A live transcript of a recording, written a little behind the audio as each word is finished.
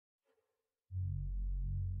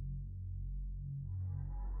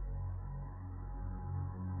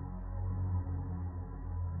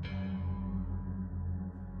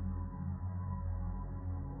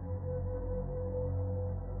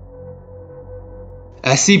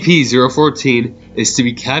SCP-014 is to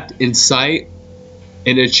be kept in sight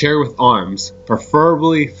in a chair with arms,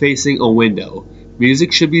 preferably facing a window.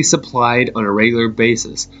 Music should be supplied on a regular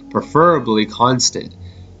basis, preferably constant.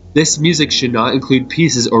 This music should not include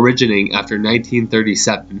pieces originating after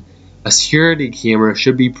 1937. A security camera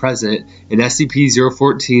should be present in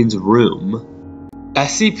SCP-014's room.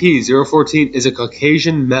 SCP-014 is a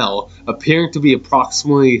Caucasian male appearing to be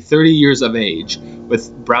approximately 30 years of age,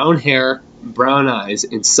 with brown hair, brown eyes,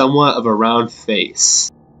 and somewhat of a round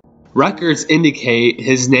face. Records indicate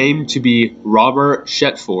his name to be Robert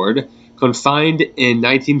Shetford, confined in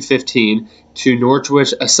 1915 to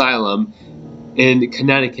Norwich Asylum in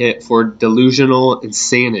Connecticut for delusional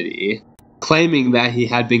insanity, claiming that he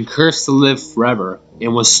had been cursed to live forever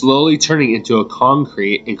and was slowly turning into a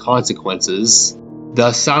concrete in consequences. The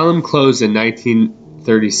asylum closed in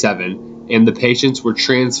 1937, and the patients were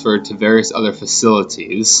transferred to various other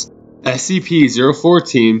facilities.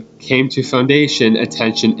 SCP-014 came to Foundation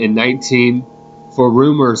attention in 19 for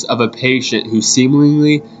rumors of a patient who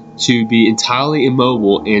seemingly to be entirely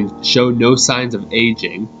immobile and showed no signs of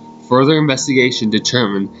aging. Further investigation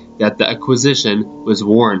determined that the acquisition was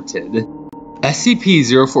warranted.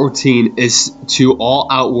 SCP-014 is to all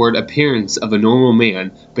outward appearance of a normal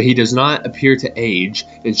man, but he does not appear to age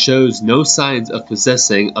and shows no signs of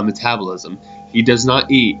possessing a metabolism. He does not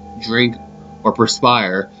eat, drink, or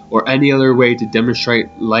perspire, or any other way to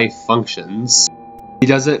demonstrate life functions. He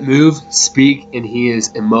doesn't move, speak, and he is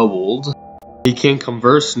immobile. He can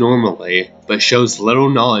converse normally, but shows little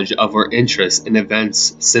knowledge of or interest in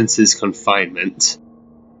events since his confinement.